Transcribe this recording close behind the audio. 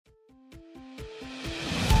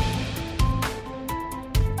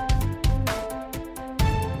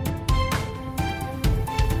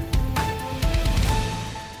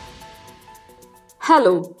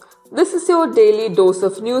Hello, this is your daily dose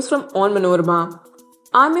of news from Onmanorama.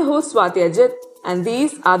 I'm your host Swati Ajit, and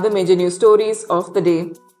these are the major news stories of the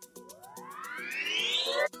day.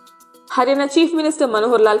 Haryana Chief Minister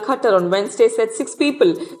Manohar Lal Khattar on Wednesday said 6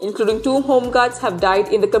 people, including 2 home guards, have died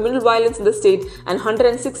in the communal violence in the state and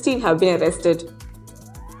 116 have been arrested.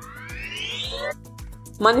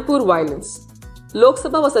 Manipur violence. Lok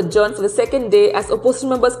Sabha was adjourned for the second day as opposition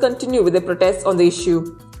members continue with their protests on the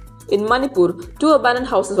issue. In Manipur, 2 abandoned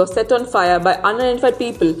houses were set on fire by unidentified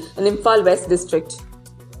people in Imphal West district.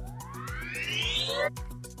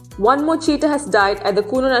 One more cheetah has died at the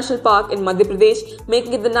Kuno National Park in Madhya Pradesh,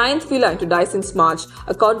 making it the 9th feline to die since March,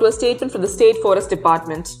 according to a statement from the State Forest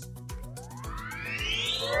Department.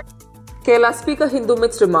 Kerala Speaker Hindu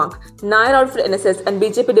myths remark, Nair outfit NSS and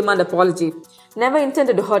BJP demand apology. Never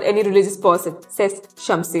intended to hurt any religious person, says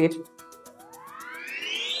Shamsir.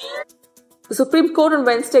 The Supreme Court on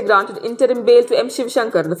Wednesday granted interim bail to M.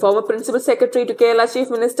 Shivashankar, the former Principal Secretary to Kerala Chief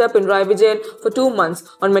Minister Pinarayi Vijayan, for 2 months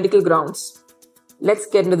on medical grounds. Let's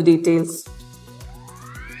get into the details.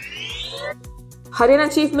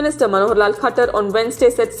 Haryana Chief Minister Manohar Lal Khattar on Wednesday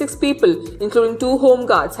said 6 people, including 2 home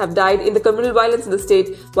guards, have died in the communal violence in the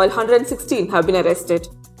state, while 116 have been arrested.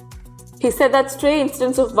 He said that stray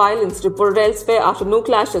incidents of violence reported elsewhere after no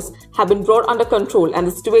clashes have been brought under control and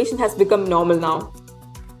the situation has become normal now.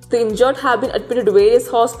 The injured have been admitted to various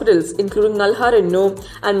hospitals, including Nalhar in Noam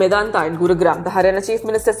and Medanta in Gurugram, the Haryana Chief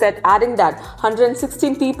Minister said, adding that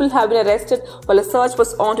 116 people have been arrested while a search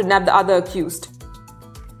was on to nab the other accused.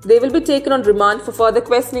 They will be taken on remand for further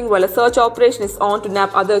questioning while a search operation is on to nab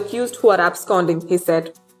other accused who are absconding, he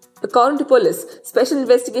said. According to police, special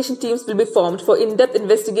investigation teams will be formed for in-depth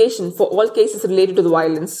investigation for all cases related to the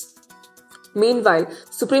violence. Meanwhile,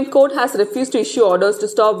 Supreme Court has refused to issue orders to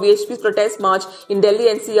stop VHP's protest march in Delhi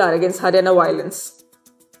NCR against Haryana violence.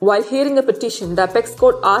 While hearing a petition, the Apex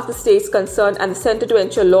Court asked the states concerned and the centre to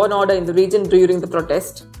ensure law and order in the region during the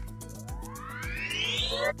protest.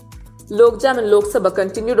 Logjam in Lok Sabha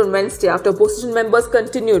continued on Wednesday after opposition members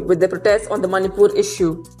continued with their protests on the Manipur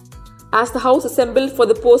issue. As the House assembled for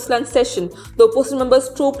the post-lunch session, the opposition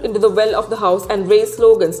members trooped into the well of the House and raised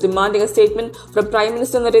slogans demanding a statement from Prime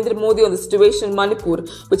Minister Narendra Modi on the situation in Manipur,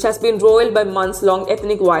 which has been roiled by months-long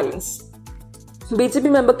ethnic violence.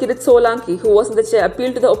 BJP member Kirit Solanki, who was in the chair,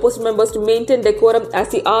 appealed to the opposition members to maintain decorum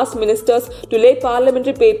as he asked ministers to lay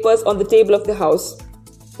parliamentary papers on the table of the House.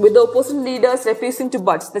 With the opposition leaders refusing to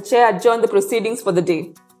budge, the chair adjourned the proceedings for the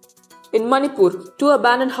day. In Manipur, 2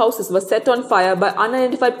 abandoned houses were set on fire by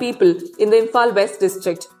unidentified people in the Imphal West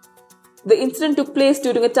district. The incident took place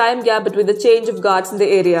during a time gap between the change of guards in the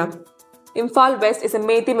area. Imphal West is a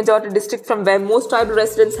Meitei majority district from where most tribal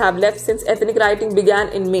residents have left since ethnic rioting began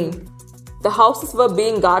in May. The houses were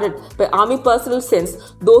being guarded by army personnel since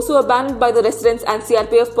those who were abandoned by the residents and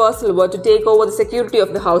CRPF personnel were to take over the security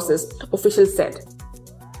of the houses, officials said.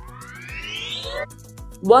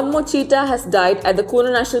 One more cheetah has died at the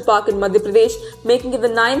Kuno National Park in Madhya Pradesh, making it the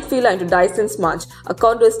 9th feline to die since March,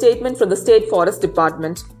 according to a statement from the State Forest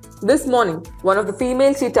Department. This morning, one of the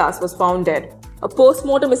female cheetahs was found dead. A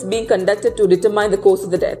post-mortem is being conducted to determine the cause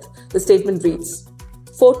of the death, the statement reads.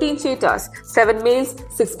 14 cheetahs, 7 males,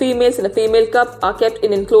 6 females and a female cub are kept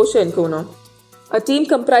in enclosure in Kuno. A team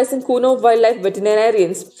comprising Kuno wildlife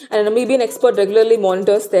veterinarians and a Namibian expert regularly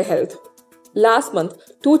monitors their health. Last month,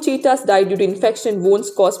 2 cheetahs died due to infection and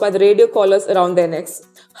wounds caused by the radio collars around their necks.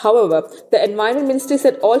 However, the Environment Ministry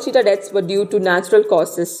said all cheetah deaths were due to natural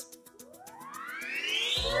causes.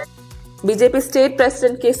 BJP State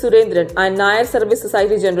President K. Surendran and Nair Service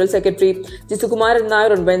Society General Secretary Jisukumaran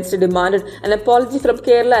Nair on Wednesday demanded an apology from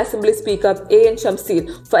Kerala Assembly Speaker A. N.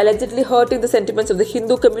 Shamsir for allegedly hurting the sentiments of the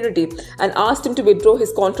Hindu community and asked him to withdraw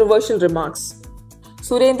his controversial remarks.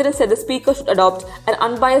 Surendran said the speaker should adopt an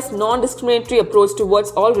unbiased, non-discriminatory approach towards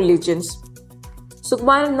all religions.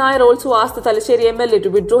 Sukumaran Nair also asked the Talasheri MLA to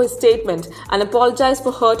withdraw his statement and apologize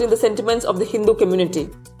for hurting the sentiments of the Hindu community.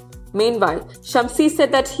 Meanwhile, Shamsi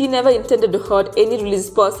said that he never intended to hurt any religious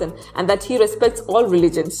person and that he respects all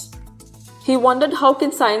religions. He wondered how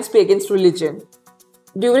can science be against religion.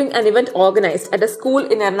 During an event organized at a school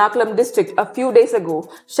in Ernakulam district a few days ago,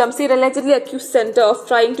 Shamsir allegedly accused Centre of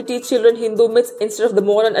trying to teach children Hindu myths instead of the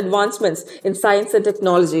modern advancements in science and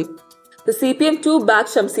technology. The CPM too backed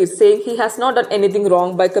Shamsir, saying he has not done anything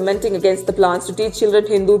wrong by commenting against the plans to teach children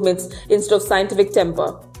Hindu myths instead of scientific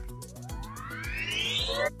temper.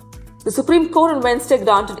 The Supreme Court on Wednesday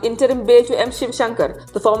granted interim bail to M.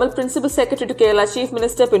 Shivashankar, the former Principal Secretary to Kerala Chief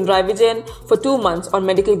Minister Pinarayi Vijayan, for 2 months on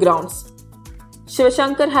medical grounds.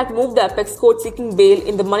 Shivashankar had moved the Apex Court seeking bail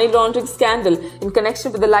in the money laundering scandal in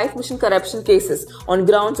connection with the Life Mission corruption cases on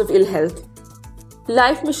grounds of ill health.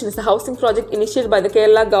 Life Mission is a housing project initiated by the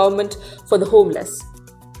Kerala government for the homeless.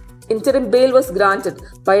 Interim bail was granted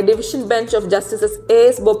by a division bench of Justices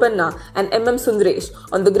A.S. Bopanna and M.M. Sundaresh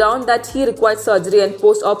on the ground that he required surgery and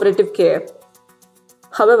post-operative care.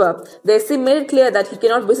 However, the SC made it clear that he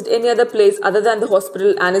cannot visit any other place other than the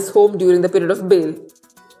hospital and his home during the period of bail.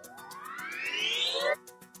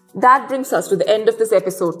 That brings us to the end of this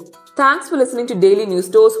episode. Thanks for listening to Daily News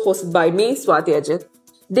Dose hosted by me, Swati Ajit.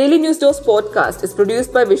 Daily News Dose podcast is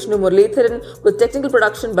produced by Vishnu Muralitharan with technical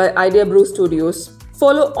production by Idea Brew Studios.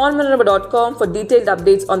 Follow Onmanorama.com for detailed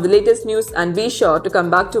updates on the latest news and be sure to come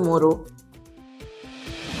back tomorrow.